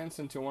 defense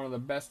into one of the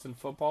best in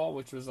football,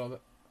 which was a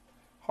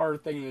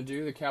hard thing to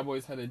do. The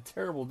Cowboys had a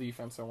terrible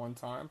defense at one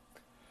time.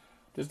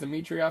 Does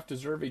Dimitroff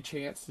deserve a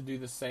chance to do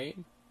the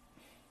same?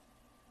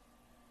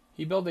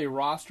 He built a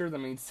roster that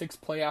made 6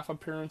 playoff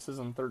appearances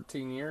in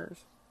 13 years,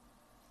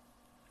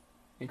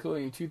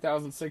 including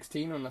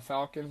 2016 when the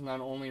Falcons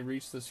not only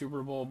reached the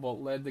Super Bowl but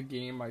led the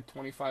game by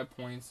 25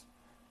 points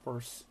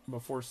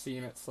before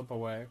seeing it slip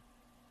away.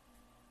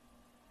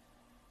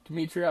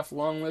 Dimitroff's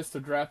long list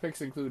of draft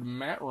picks include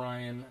Matt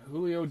Ryan,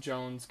 Julio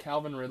Jones,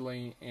 Calvin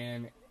Ridley,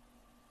 and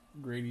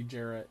Grady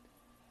Jarrett.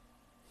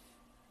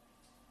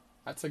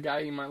 That's a guy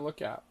you might look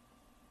at.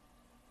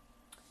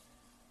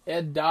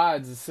 Ed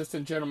Dodds,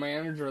 assistant general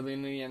manager of the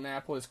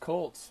Indianapolis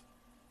Colts.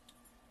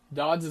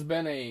 Dodds has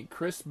been a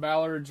Chris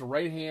Ballard's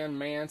right-hand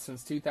man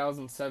since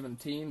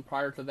 2017.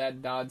 Prior to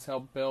that, Dodds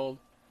helped build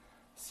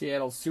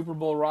Seattle's Super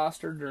Bowl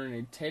roster during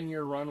a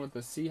 10-year run with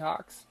the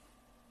Seahawks.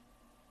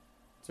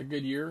 It's a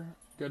good year,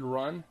 good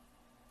run.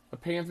 The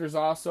Panthers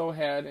also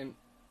had an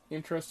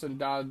interest in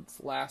Dodds'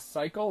 last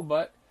cycle,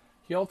 but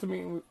he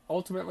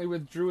ultimately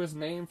withdrew his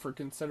name for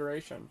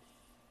consideration.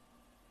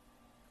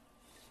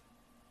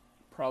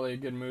 Probably a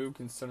good move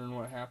considering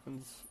what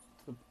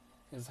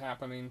is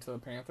happening to the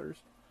Panthers.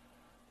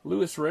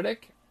 Louis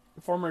Riddick,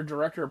 former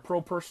director of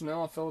pro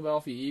personnel of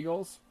Philadelphia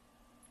Eagles.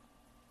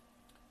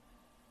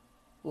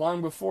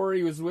 Long before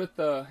he was with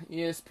the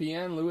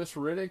ESPN, Louis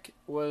Riddick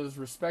was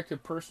a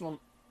respected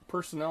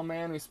personnel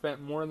man who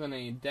spent more than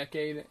a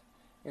decade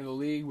in the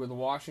league with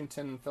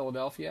Washington and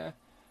Philadelphia.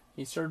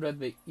 He served as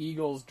the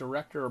Eagles'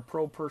 director of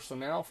pro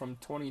personnel from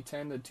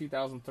 2010 to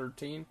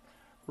 2013.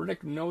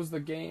 Riddick knows the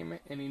game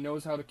and he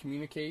knows how to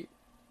communicate.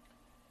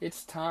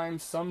 It's time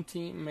some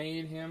team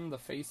made him the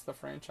face of the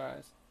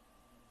franchise,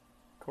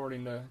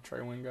 according to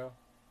Trey Wingo.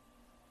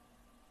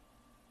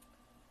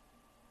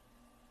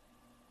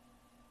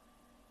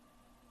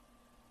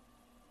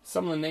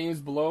 Some of the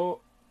names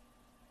below,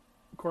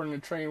 according to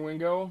Trey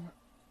Wingo,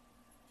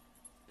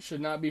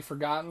 should not be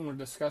forgotten. We're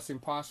discussing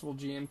possible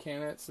GM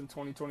candidates in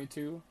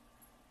 2022.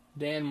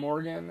 Dan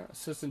Morgan,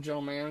 assistant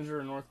general manager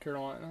in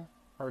Carolina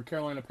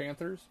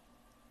Panthers.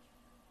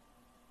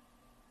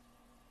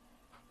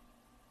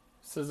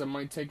 Says it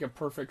might take a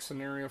perfect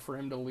scenario for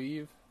him to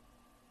leave.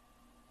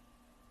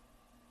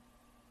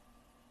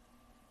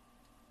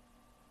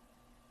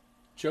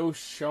 Joe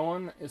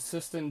Schoen,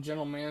 assistant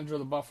general manager of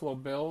the Buffalo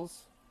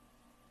Bills.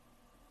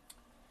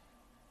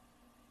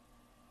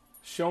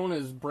 Schoen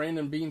is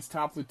Brandon Beane's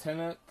top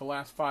lieutenant the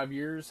last 5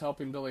 years,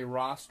 helping build a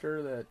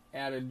roster that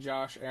added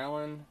Josh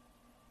Allen,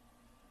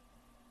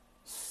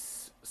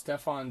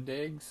 Stephon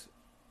Diggs,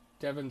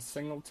 Devin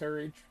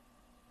Singletary,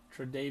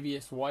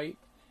 Tre'Davious White,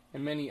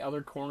 and many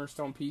other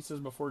cornerstone pieces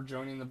before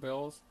joining the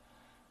Bills.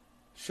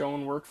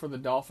 Schoen worked for the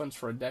Dolphins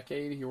for a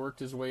decade. He worked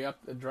his way up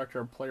the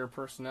director of player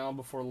personnel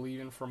before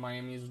leaving for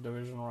Miami's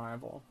division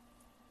rival.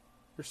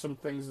 There's some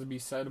things to be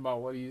said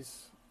about what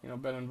he's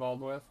been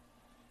involved with.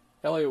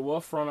 Elliott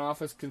Wolf, front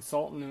office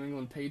consultant, New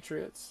England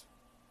Patriots.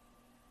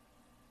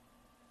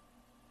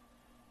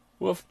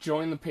 Wolf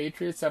joined the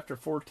Patriots after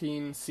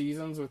 14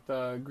 seasons with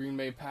the Green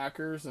Bay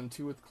Packers and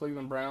 2 with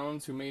Cleveland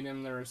Browns, who made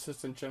him their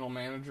assistant general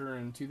manager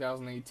in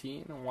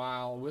 2018.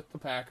 While with the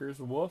Packers,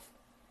 Wolf,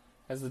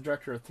 as the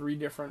director of 3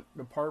 different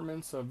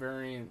departments of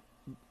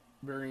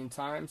varying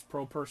times: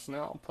 pro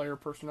personnel, player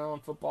personnel,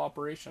 and football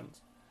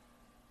operations.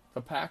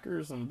 The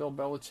Packers and Bill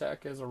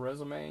Belichick as a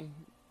resume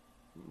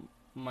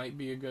might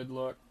be a good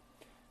look.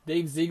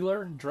 Dave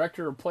Ziegler,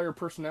 director of player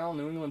personnel,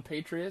 New England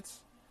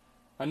Patriots.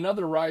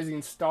 Another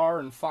rising star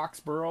in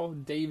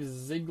Foxborough, Dave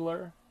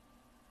Ziegler,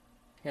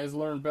 has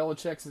learned at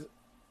Belichick's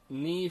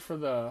knee for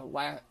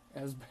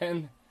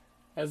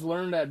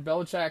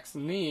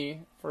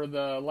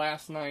the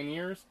last 9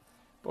 years.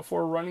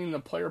 Before running the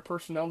player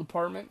personnel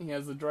department, he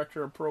has the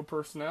director of pro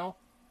personnel.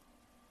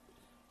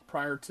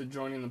 Prior to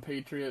joining the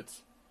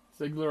Patriots,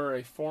 Ziegler,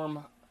 a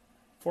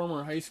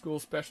former high school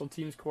special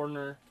teams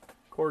coordinator,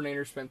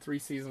 spent 3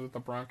 seasons with the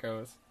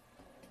Broncos.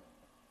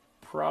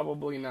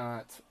 Probably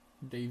not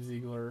Dave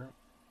Ziegler.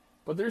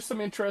 But there's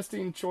some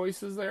interesting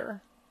choices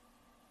there.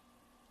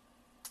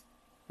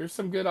 There's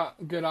some good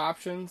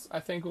options.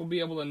 I think we'll be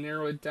able to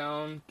narrow it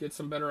down, get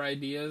some better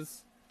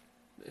ideas.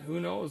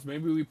 Who knows?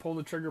 Maybe we pull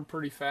the trigger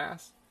pretty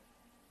fast.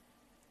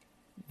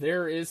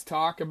 There is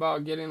talk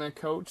about getting a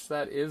coach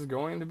that is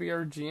going to be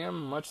our GM,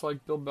 much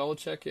like Bill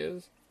Belichick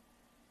is.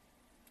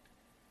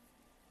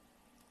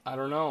 I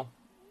don't know.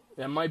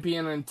 That might be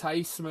an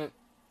enticement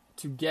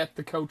to get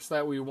the coach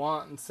that we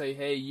want and say,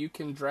 hey, you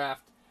can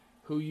draft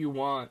who you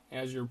want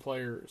as your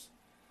players.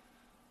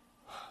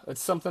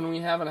 It's something we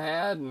haven't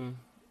had in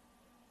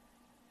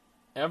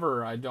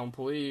ever, I don't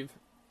believe.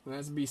 And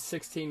that's be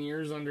 16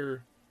 years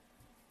under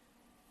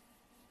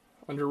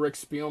Rick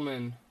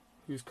Spielman,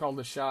 who's called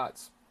the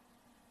shots.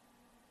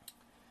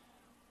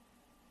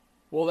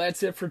 Well,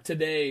 that's it for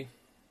today.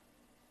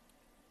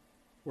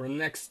 We're the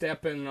next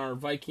step in our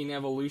Viking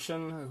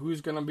evolution.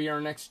 Who's going to be our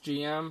next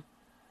GM?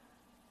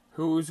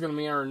 Who's going to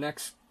be our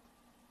next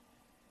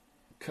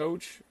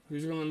coach?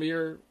 Who's going to be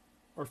our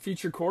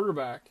future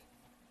quarterback?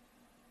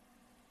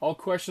 All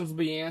questions will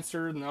be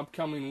answered in the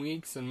upcoming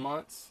weeks and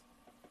months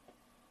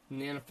in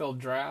the NFL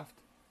draft.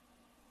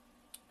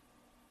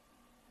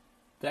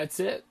 That's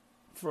it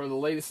for the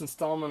latest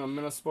installment of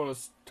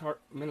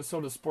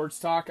Minnesota Sports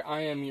Talk.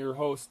 I am your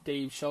host,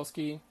 Dave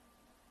Shelsky.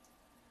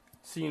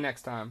 See you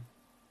next time.